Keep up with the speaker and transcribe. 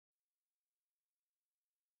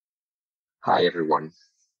Hi, everyone.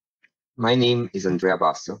 My name is Andrea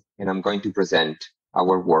Basso, and I'm going to present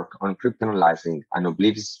our work on cryptanalyzing an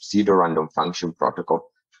oblivious pseudo-random function protocol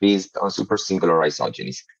based on supersingular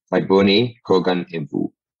isogenies by Bonnet, Kogan, and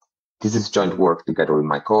Wu. This is joint work together with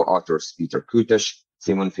my co-authors Péter, Kutas,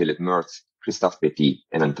 Simon-Philipp, Merz, Christophe, Petit,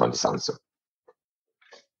 and Antonio Sanso.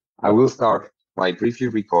 I will start by briefly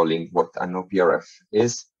recalling what an OPRF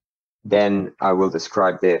is. Then I will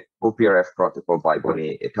describe the OPRF protocol by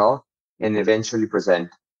Bonnet et al. And eventually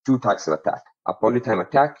present two types of attack, a polytime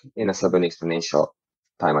attack and a sub-exponential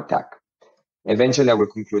time attack. Eventually, I will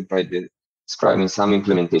conclude by describing some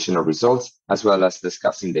implementational results, as well as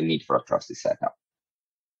discussing the need for a trusted setup.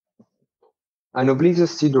 An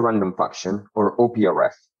oblivious pseudo-random function, or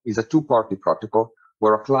OPRF, is a two-party protocol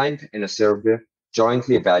where a client and a server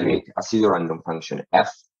jointly evaluate a pseudo-random function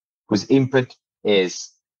f, whose input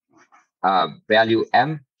is a value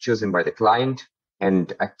m chosen by the client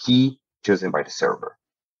and a key chosen by the server.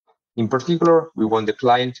 In particular, we want the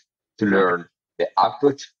client to learn the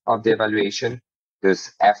output of the evaluation,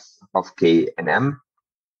 thus f of k and m,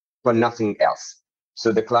 but nothing else.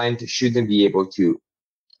 So the client shouldn't be able to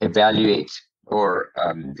evaluate or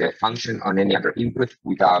the function on any other input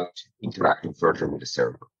without interacting further with the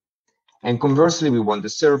server. And conversely, we want the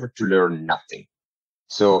server to learn nothing.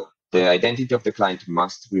 So the identity of the client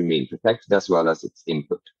must remain protected as well as its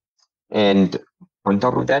input. And on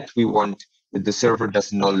top of that, we want that the server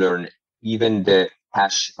does not learn even the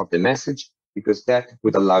hash of the message, because that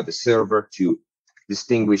would allow the server to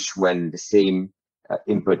distinguish when the same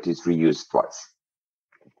input is reused twice.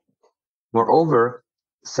 Moreover,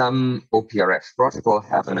 some OPRF protocols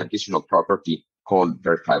have an additional property called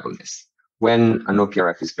verifiableness. When an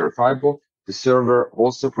OPRF is verifiable, the server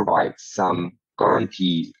also provides some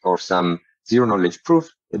guarantee or some zero-knowledge proof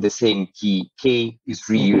that the same key k is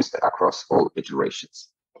reused across all iterations.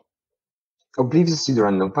 Oblivious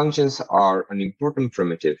pseudo-random functions are an important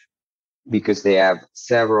primitive because they have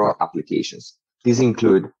several applications. These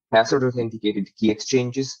include password-authenticated key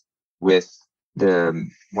exchanges, with the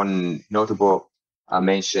one notable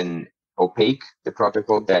mention Opaque, the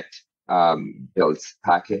protocol that builds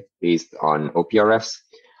packet based on OPRFs,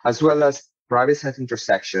 as well as private set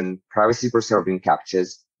intersection, privacy-preserving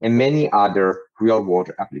captchas, and many other real-world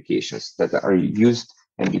applications that are used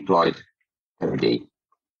and deployed every day.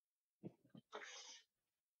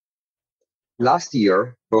 Last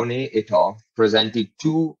year, Bonnet et al. Presented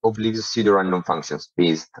two oblivious pseudo-random functions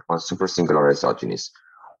based on supersingular isogenies.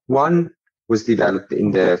 One was developed in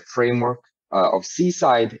the framework of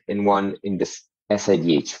Seaside and one in the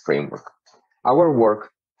SIDH framework. Our work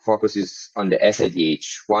focuses on the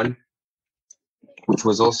SIDH one, which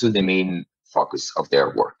was also the main focus of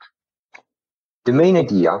their work. The main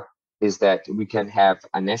idea is that we can have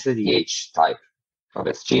an SIDH type of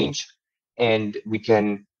exchange, and we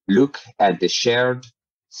can look at the shared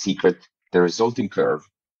secret, the resulting curve,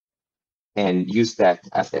 and use that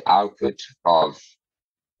as the output of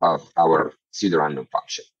our pseudo-random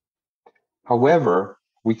function. However,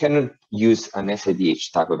 we cannot use an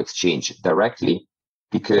SIDH type of exchange directly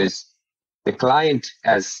because the client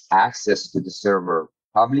has access to the server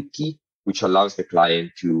public key, which allows the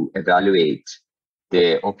client to evaluate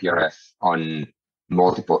the OPRF on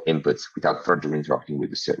multiple inputs without further interacting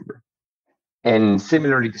with the server. And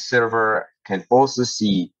similarly, the server can also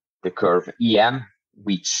see the curve EM,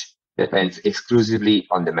 which depends exclusively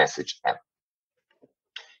on the message M.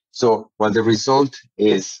 So while the result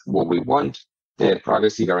is what we want, the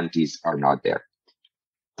privacy guarantees are not there.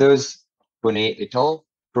 Thus, Bonnet et al.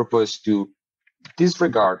 Proposed to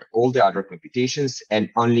disregard all the other computations and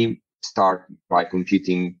only start by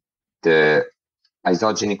computing the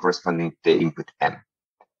isogeny corresponding to the input M.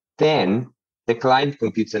 Then the client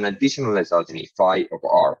computes an additional isogeny phi of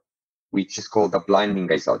R, which is called a blinding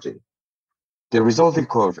isogeny. The resulting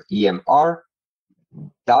curve EMR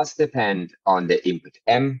does depend on the input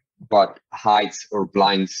M, but hides or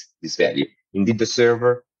blinds this value. Indeed, the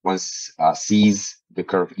server, once sees the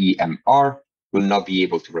curve EMR, will not be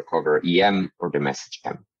able to recover EM or the message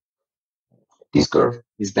M. This curve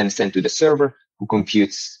is then sent to the server, who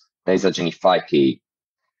computes the isogeny phi k.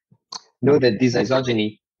 Note that this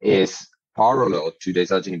isogeny is parallel to the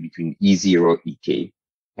isogeny between E0 and EK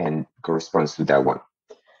and corresponds to that one.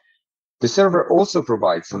 The server also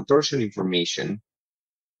provides some torsion information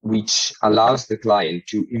which allows the client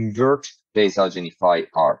to invert the isogeny phi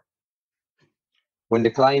R. When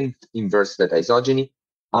the client inverts that isogeny,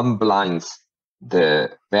 unblinds the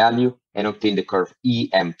value and obtain the curve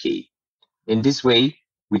EMK. In this way,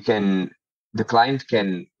 the client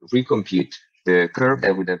can recompute the curve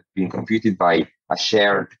that would have been computed by a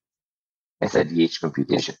shared SIDH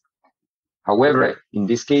computation. However, in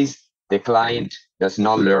this case, the client does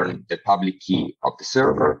not learn the public key of the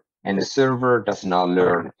server, and the server does not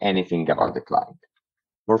learn anything about the client.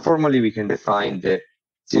 More formally, we can define the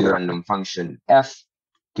pseudo-random function f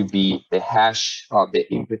to be the hash of the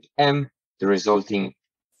input m, the resulting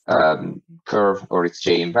curve or its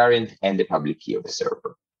J invariant, and the public key of the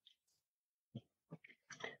server.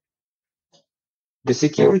 The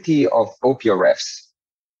security of OPRFs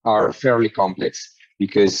are fairly complex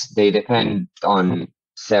because they depend on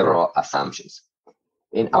several assumptions.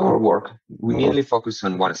 In our work, we mainly focus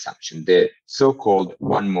on one assumption, the so-called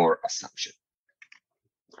one more assumption,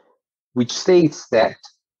 which states that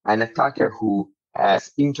an attacker who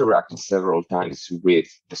has interacted several times with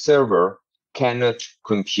the server cannot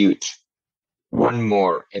compute one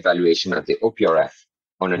more evaluation of the OPRF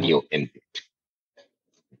on a new input.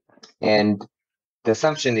 And the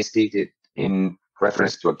assumption is stated in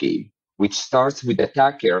reference to a game, which starts with the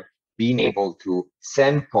attacker being able to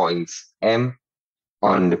send points m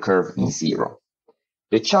on the curve E0.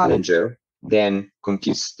 The challenger then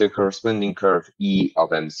computes the corresponding curve E of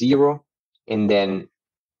M0 and then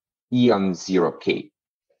E on 0k,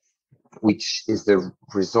 which is the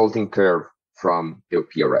resulting curve from the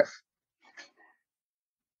PRF.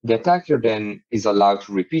 The attacker then is allowed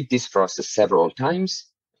to repeat this process several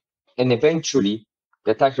times, and eventually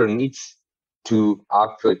the attacker needs to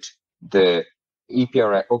output the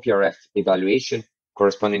OPRF evaluation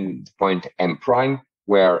corresponding to the point M prime,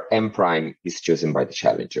 where M prime is chosen by the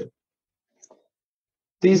challenger.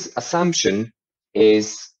 This assumption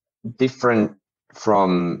is different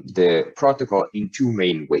from the protocol in two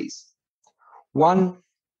main ways. One,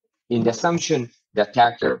 in the assumption, the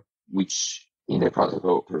attacker, which in the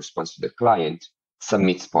protocol corresponds to the client,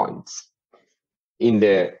 submits points. In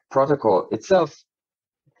the protocol itself,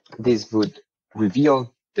 this would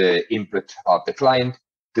reveal the input of the client,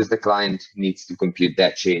 because the client needs to compute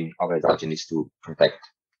that chain of isogenies to protect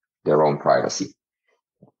their own privacy.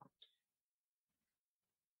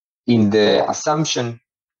 In the assumption,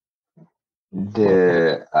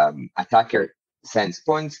 the attacker sends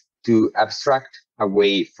points to abstract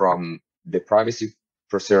away from the privacy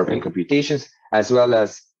preserving computations, as well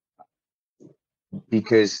as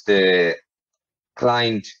because the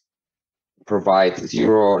client provides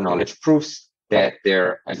zero knowledge proofs that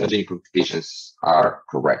their isogeny computations are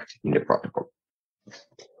correct in the protocol.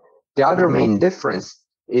 The other main difference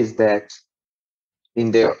is that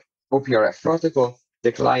in the OPRF protocol,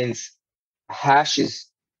 the client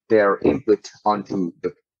hashes their input onto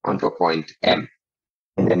a point M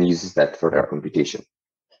and then uses that for their computation.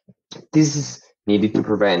 This is needed to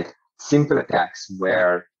prevent simple attacks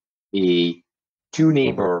where a two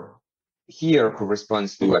neighbor here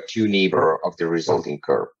corresponds to a two neighbor of the resulting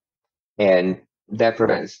curve. And that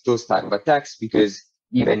prevents those type of attacks, because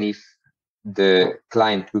even if the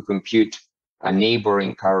client will compute a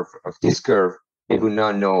neighboring curve of this curve, they will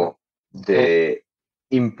not know the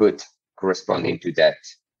input corresponding to that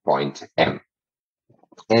point M.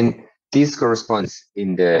 And this corresponds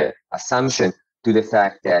in the assumption to the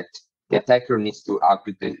fact that the attacker needs to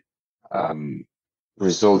output the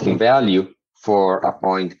resulting value for a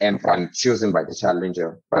point M prime chosen by the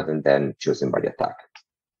challenger rather than chosen by the attacker.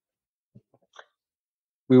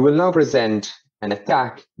 We will now present an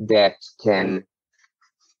attack that can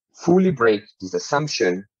fully break this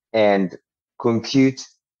assumption and compute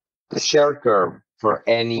the shared curve for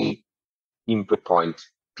any input point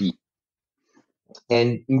P.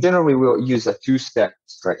 And in general, we will use a two-step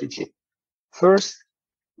strategy. First,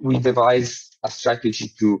 we devise a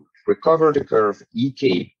strategy to recover the curve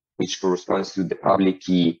EK, which corresponds to the public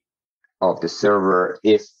key of the server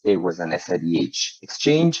if it was an SIDH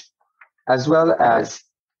exchange, as well as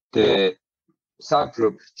the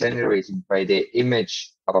subgroup generated by the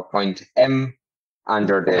image of a point M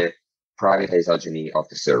under the private isogeny of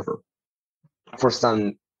the server for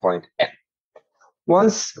some point M.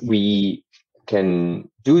 Once we can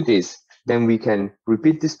do this, then we can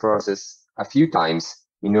repeat this process a few times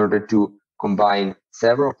in order to combine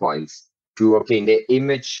several points to obtain the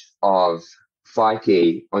image of phi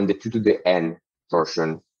k on the 2 to the n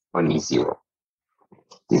torsion on E0.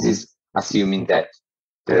 This is assuming that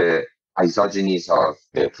the isogenies of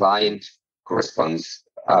the client corresponds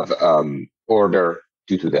of order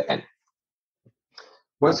 2 to the n.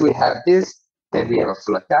 Once we have this, then we have a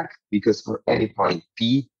full attack, because for any point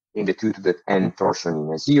P in the 2 to the n torsion in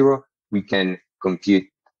A0, we can compute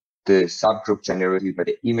the subgroup generated by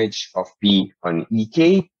the image of P on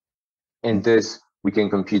EK, and thus we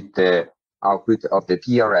can compute the output of the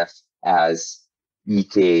PRF as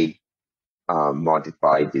EK modded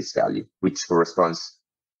by this value, which corresponds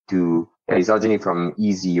to the isogeny from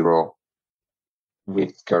E0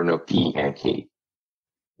 with kernel P and K.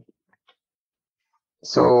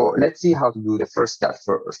 So let's see how to do the first step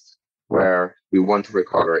first, where we want to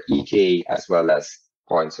recover EK as well as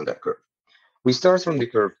points on the curve. We start from the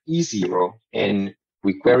curve E0 and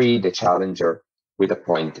we query the challenger with a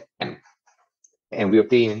point M, and we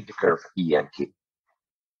obtain the curve E and K.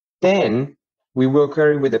 Then we will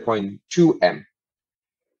query with the point 2M.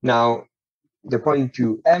 Now, the point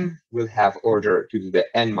 2M will have order to the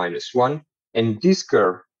n-1, and this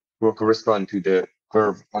curve will correspond to the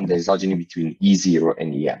curve on the isogeny between E0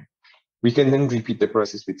 and EM. We can then repeat the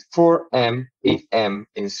process with 4M, 8M,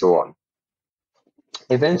 and so on.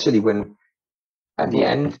 Eventually, at the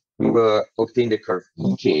end, we will obtain the curve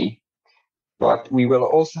EK, but we will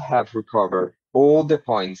also have recovered all the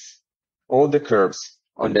points, all the curves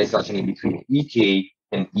on the isogeny between EK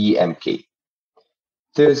and EMK.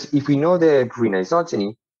 Thus, if we know the green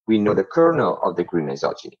isogeny, we know the kernel of the green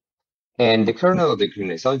isogeny. And the kernel of the green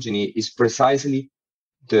isogeny is precisely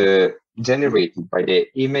generated by the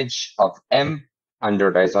image of M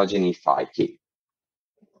under the isogeny phi k.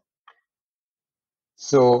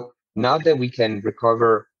 So now that we can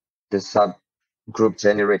recover the subgroup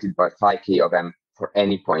generated by phi k of M for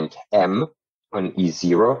any point M on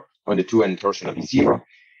E0, on the 2n torsion of E0,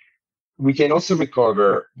 we can also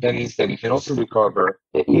recover, that means that we can also recover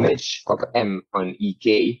the image of M on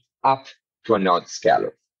EK up to an odd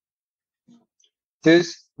scalar.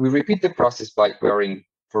 Thus, we repeat the process by querying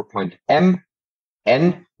for point M,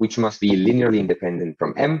 N, which must be linearly independent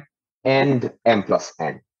from M, and M plus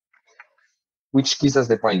N, which gives us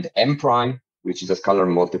the point M prime, which is a scalar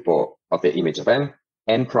multiple of the image of M,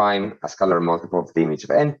 N prime, a scalar multiple of the image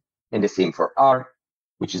of N, and the same for R,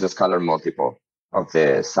 which is a scalar multiple of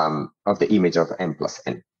the sum of the image of M plus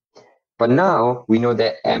N. But now we know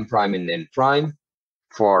that M prime and N prime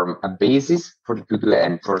form a basis for the 2 to the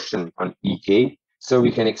N torsion on EK, so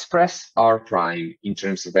we can express R prime in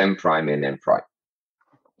terms of M prime and N prime.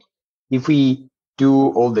 If we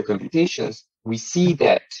do all the computations, we see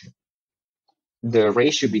that the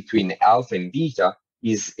ratio between alpha and beta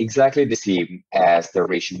is exactly the same as the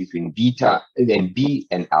ratio between beta and B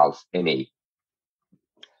and alpha and A,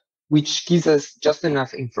 which gives us just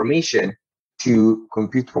enough information to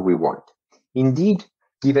compute what we want. Indeed,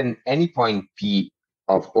 given any point P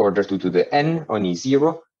of order 2 to the N on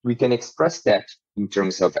E0, we can express that in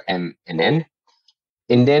terms of M and N,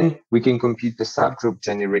 and then we can compute the subgroup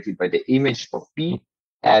generated by the image of P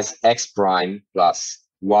as X prime plus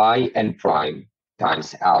Y N prime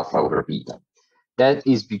times alpha over beta. That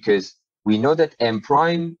is because we know that M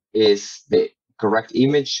prime is the correct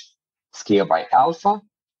image scaled by alpha,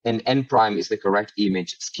 and N prime is the correct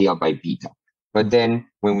image scaled by beta. But then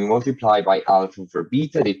when we multiply by alpha over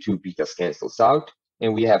beta, the two betas cancels out,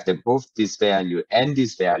 and we have that both this value and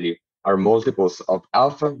this value are multiples of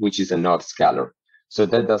alpha, which is an odd scalar. So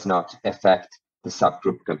that does not affect the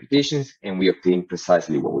subgroup computations, and we obtain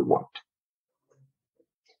precisely what we want.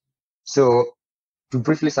 So to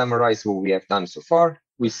briefly summarize what we have done so far,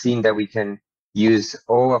 we've seen that we can use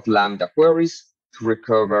O of lambda queries to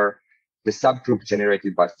recover the subgroup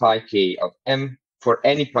generated by phi k of M for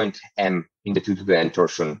any point M in the 2 to the N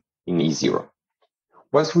torsion in E0.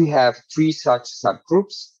 Once we have 3 such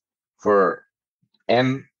subgroups for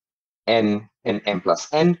M, N, and M plus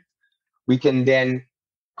N, we can then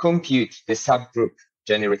compute the subgroup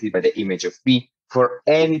generated by the image of P for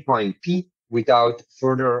any point P without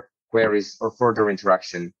further queries or further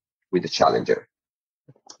interaction with the challenger.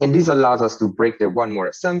 And this allows us to break the one more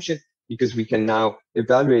assumption, because we can now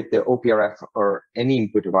evaluate the OPRF or any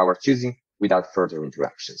input of our choosing without further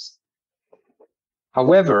interactions.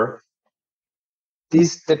 However,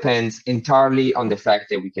 this depends entirely on the fact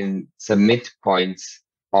that we can submit points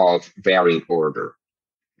of varying order.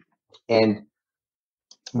 And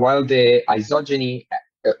while the assumption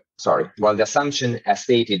as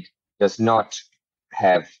stated does not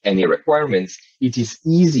have any requirements, it is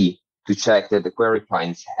easy to check that the query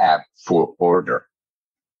points have full order,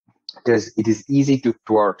 because it is easy to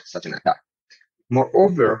thwart such an attack.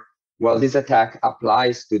 Moreover, while this attack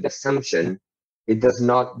applies to the assumption, it does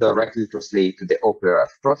not directly translate to the OPRF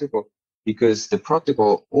protocol, because the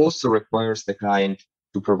protocol also requires the client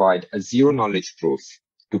to provide a zero knowledge proof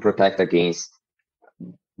to protect against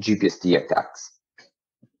GPST attacks,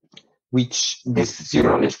 which this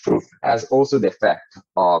zero knowledge proof has also the effect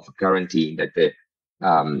of guaranteeing that the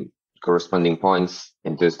corresponding points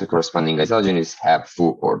and thus the corresponding isogenies have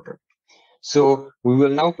full order. So we will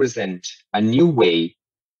now present a new way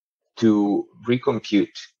to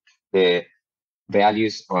recompute the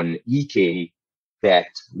values on EK that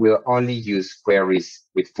will only use queries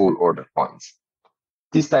with full order points.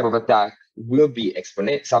 This type of attack will be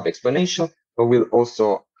sub-exponential, but will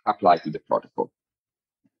also apply to the protocol.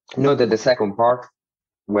 Note that the second part,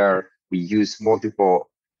 where we use multiple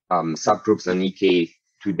subgroups on EK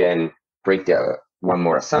to then break one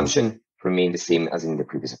more assumption, remain the same as in the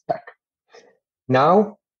previous attack.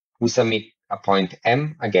 Now we submit a point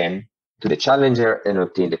M again to the challenger and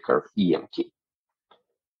obtain the curve EMK.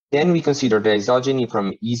 Then we consider the isogeny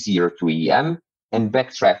from E0 to EM and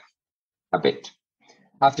backtrack a bit.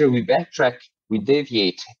 After we backtrack, we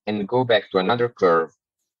deviate and go back to another curve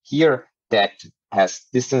here that has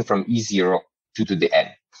distance from E0 to the N.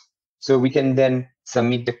 So we can then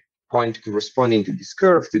submit the point corresponding to this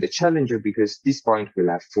curve to the challenger, because this point will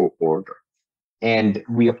have full order. And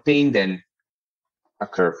we obtain then a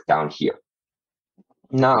curve down here.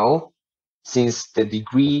 Now, since the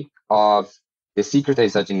degree of the secret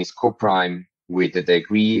isogeny is co-prime with the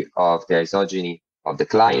degree of the isogeny of the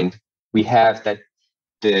client, we have that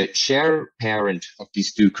the shared parent of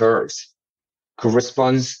these two curves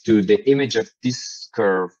corresponds to the image of this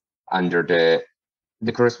curve under the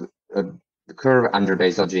curve under the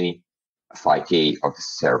isogeny phi k of the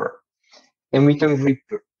server. And we can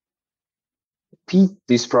repeat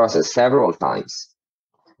this process several times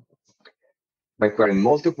by querying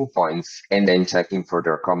multiple points and then checking for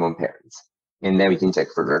their common parents. And then we can check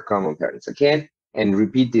for their common parents again and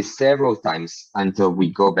repeat this several times until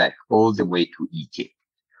we go back all the way to EK.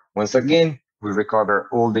 Once again, we recover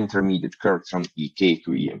all the intermediate curves from EK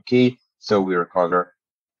to EMK. So we recover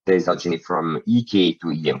the isogeny from EK to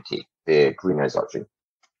EMK, the green isogeny.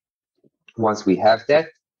 Once we have that,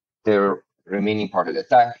 the remaining part of the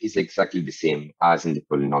attack is exactly the same as in the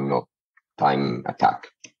polynomial time attack.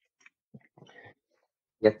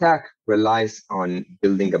 The attack relies on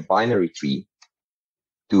building a binary tree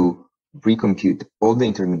to recompute all the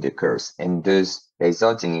intermediate curves and thus the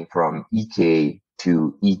isogeny from EK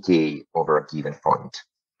to EK over a given point.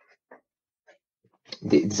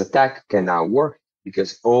 This attack can now work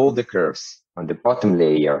because all the curves on the bottom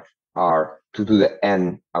layer are 2 to the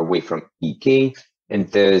n away from EK,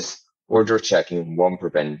 and thus order checking won't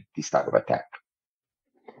prevent this type of attack.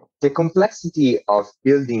 The complexity of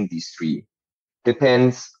building this tree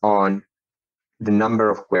depends on the number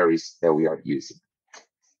of queries that we are using.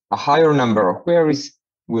 A higher number of queries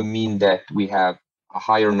will mean that we have a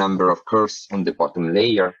higher number of curves on the bottom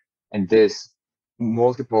layer, and thus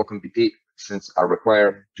multiple computations are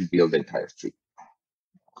required to build the entire tree.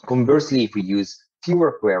 Conversely, if we use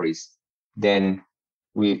fewer queries, then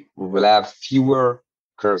we will have fewer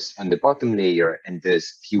curves on the bottom layer and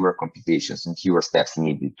thus fewer computations and fewer steps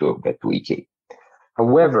needed to get to EK.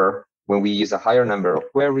 However, when we use a higher number of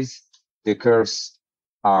queries, the curves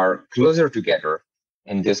are closer together,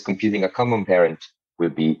 and thus computing a common parent will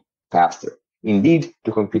be faster. Indeed,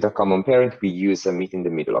 to compute a common parent, we use a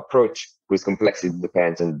meet-in-the-middle approach, whose complexity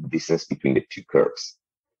depends on the distance between the two curves.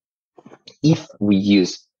 If we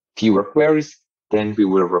use fewer queries, then we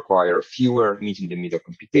will require fewer meet-in-the-middle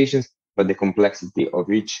computations, but the complexity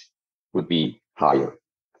of each would be higher.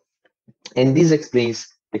 And this explains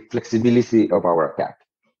the flexibility of our attack.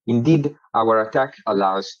 Indeed, our attack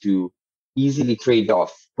allows to easily trade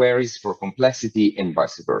off queries for complexity and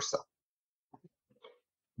vice versa.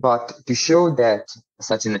 But to show that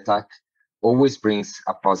such an attack always brings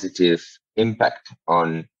a positive impact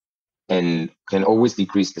on and can always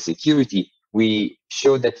decrease the security, we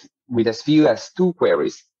show that with as few as 2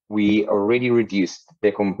 queries, we already reduced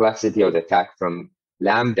the complexity of the attack from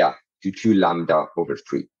lambda to 2 lambda over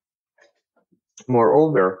 3.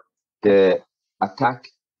 Moreover, the attack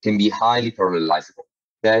can be highly parallelizable.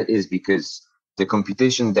 That is because the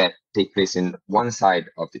computations that take place in one side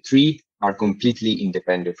of the tree are completely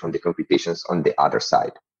independent from the computations on the other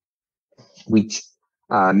side, which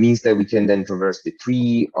means that we can then traverse the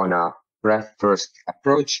tree on a breadth-first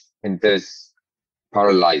approach and thus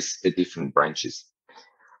parallelize the different branches.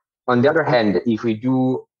 On the other hand, if we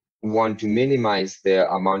do want to minimize the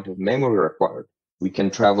amount of memory required, we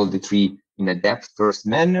can travel the tree in a depth-first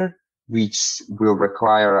manner, which will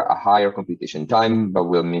require a higher computation time, but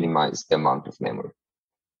will minimize the amount of memory.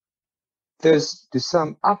 Thus, to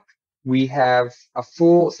sum up, we have a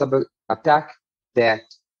full sub-attack that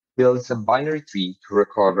builds a binary tree to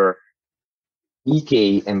recover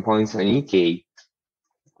EK and points on EK,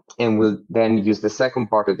 and will then use the second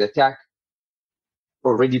part of the attack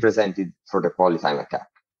already presented for the polytime attack.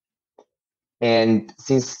 And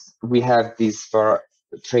since we have this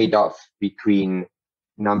trade-off between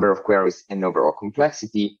number of queries and overall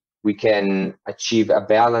complexity, we can achieve a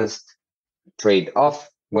balanced trade-off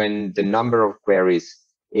when the number of queries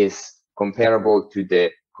is comparable to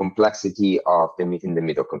the complexity of the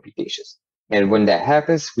meet-in-the-middle computations. And when that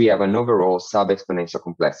happens, we have an overall sub-exponential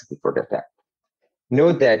complexity for the attack.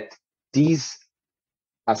 Note that this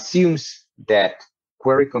assumes that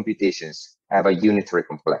query computations have a unitary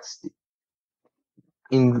complexity.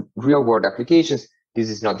 In real-world applications, this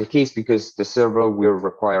is not the case because the server will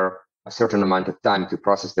require a certain amount of time to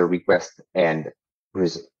process the request and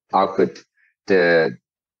output the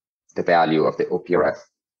value of the OPRF.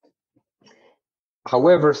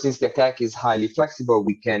 However, since the attack is highly flexible,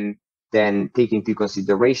 we can then take into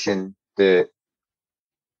consideration the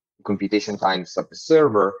computation times of the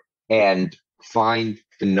server and find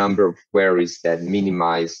the number of queries that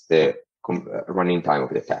minimize the running time of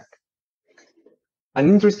the attack. An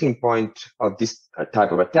interesting point of this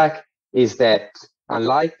type of attack is that,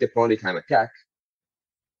 unlike the polytime attack,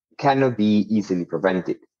 cannot be easily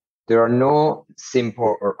prevented. There are no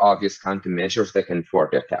simple or obvious countermeasures that can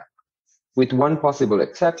thwart the attack, with one possible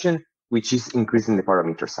exception, which is increasing the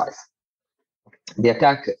parameter size. The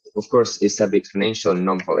attack, of course, is sub-exponential and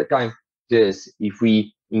non-polytime, because if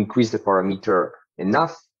we increase the parameter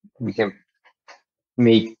enough, we can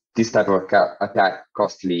make this type of attack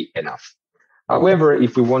costly enough. However,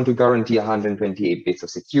 if we want to guarantee 128 bits of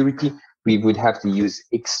security, we would have to use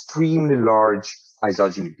extremely large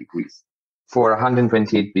isogeny degrees. For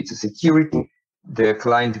 128 bits of security, the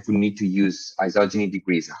client would need to use isogeny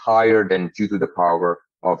degrees higher than 2 to the power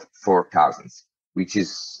of 4,000, which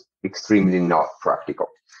is extremely not practical.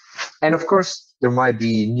 And of course, there might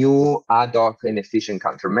be new ad hoc and efficient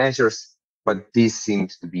countermeasures, but this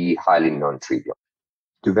seems to be highly non-trivial.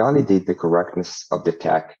 To validate the correctness of the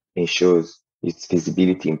attack and shows its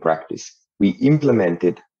feasibility in practice, we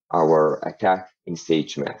implemented our attack in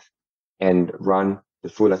SageMath and run the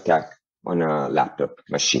full attack on a laptop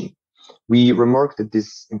machine. We remarked that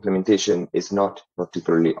this implementation is not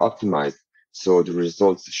particularly optimized, so the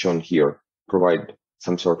results shown here provide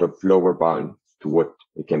some sort of lower bound to what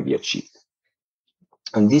it can be achieved.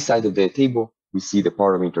 On this side of the table, we see the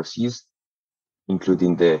parameters used,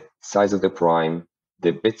 including the size of the prime,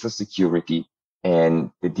 the bits of security, and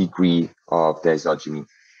the degree of the isogeny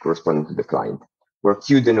corresponding to the client, where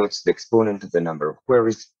Q denotes the exponent of the number of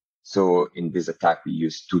queries. So in this attack, we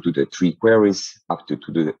use 2 to the 3 queries up to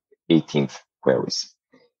 2 to the 18th queries.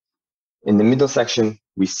 In the middle section,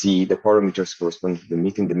 we see the parameters corresponding to the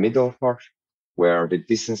meet in the middle part, where the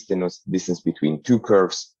distance denotes the distance between 2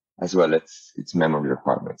 curves, as well as its memory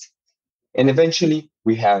requirements. And eventually,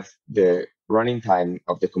 we have the running time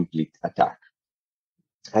of the complete attack.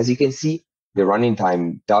 As you can see, the running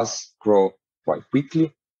time does grow quite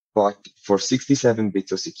quickly, but for 67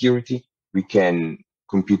 bits of security, we can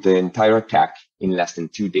compute the entire attack in less than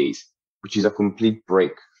 2 days, which is a complete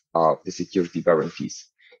break of the security guarantees.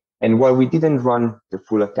 And while we didn't run the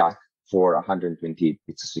full attack for 128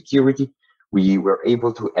 bits of security, we were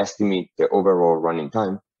able to estimate the overall running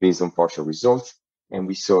time based on partial results, and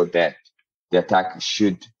we saw that the attack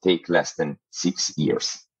should take less than 6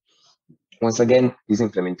 years. Once again, this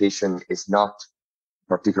implementation is not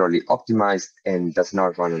particularly optimized and does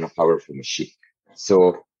not run on a powerful machine.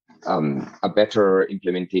 So a better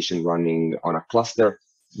implementation running on a cluster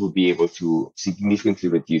will be able to significantly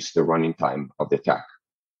reduce the running time of the attack.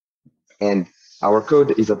 And our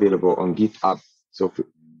code is available on GitHub, so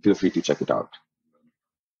feel free to check it out.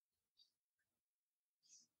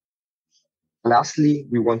 Lastly,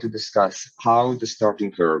 we want to discuss how the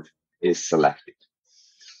starting curve is selected.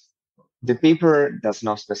 The paper does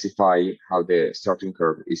not specify how the starting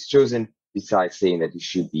curve is chosen, besides saying that it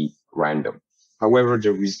should be random. However,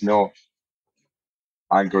 there is no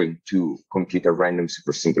algorithm to compute a random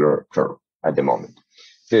supersingular curve at the moment,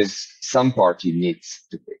 because some party needs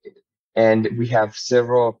to pick it. And we have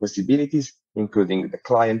several possibilities, including the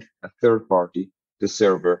client, a third party, the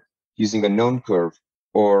server, using a known curve,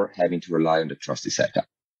 or having to rely on the trusted setup.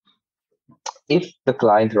 If the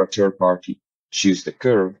client or a third party choose the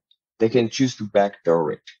curve, they can choose to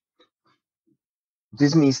backdoor it.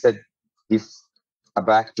 This means that if a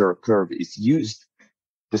backdoor curve is used,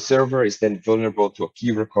 the server is then vulnerable to a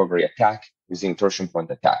key recovery attack using torsion point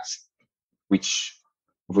attacks, which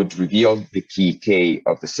would reveal the key K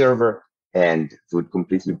of the server and would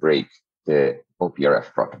completely break the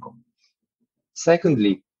OPRF protocol.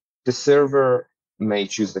 Secondly, the server may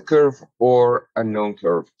choose the curve, or a known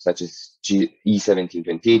curve, such as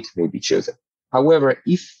E1728, may be chosen. However,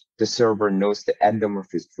 if the server knows the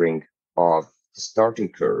endomorphism ring of the starting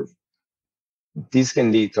curve, this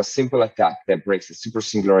can lead to a simple attack that breaks the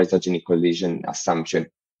supersingular isogeny collision assumption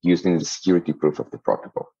used in the security proof of the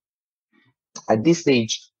protocol. At this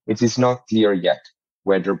stage, it is not clear yet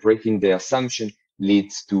whether breaking the assumption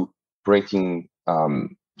leads to breaking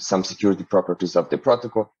some security properties of the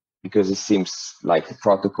protocol, because it seems like the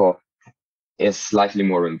protocol is slightly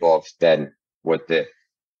more involved than what the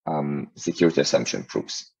security assumption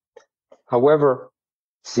proves. However,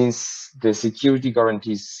 since the security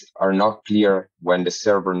guarantees are not clear when the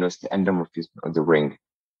server knows the endomorphism of the ring,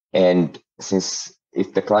 and since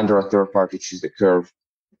if the client or a third party chooses the curve,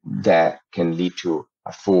 that can lead to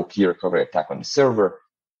a full key recovery attack on the server,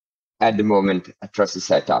 at the moment, a trusted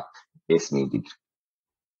setup is needed.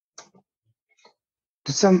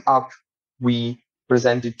 To sum up, we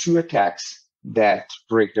presented two attacks that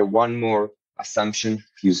break the one more assumption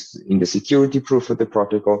used in the security proof of the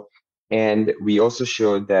protocol. And we also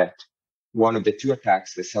showed that one of the two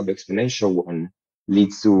attacks, the sub-exponential one,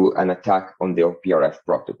 leads to an attack on the PRF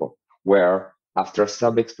protocol, where after a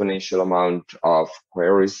sub-exponential amount of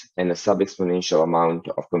queries and a sub-exponential amount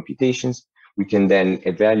of computations, we can then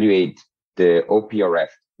evaluate the OPRF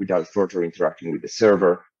without further interacting with the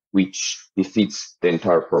server, which defeats the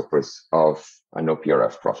entire purpose of an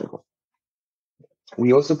OPRF protocol.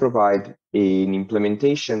 We also provide an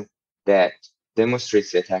implementation that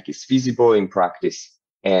demonstrates the attack is feasible in practice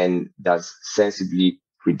and does sensibly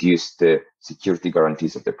reduce the security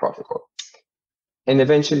guarantees of the protocol. And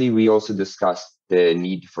eventually, we also discussed the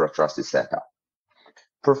need for a trusted setup.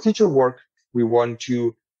 For future work, we want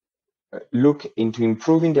to look into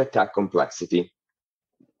improving the attack complexity,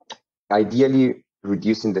 ideally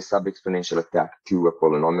reducing the sub-exponential attack to a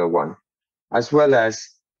polynomial one, as well as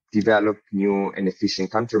develop new and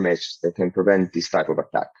efficient countermeasures that can prevent this type of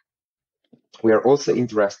attack. We are also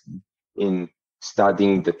interested in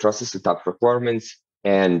studying the trusted setup requirements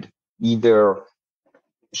and either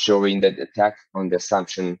showing that the attack on the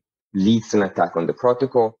assumption leads to an attack on the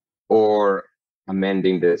protocol, or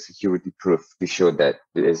amending the security proof to show that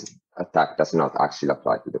this attack does not actually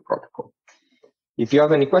apply to the protocol. If you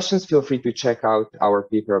have any questions, feel free to check out our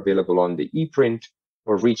paper available on the ePrint,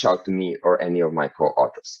 or reach out to me or any of my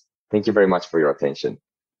co-authors. Thank you very much for your attention.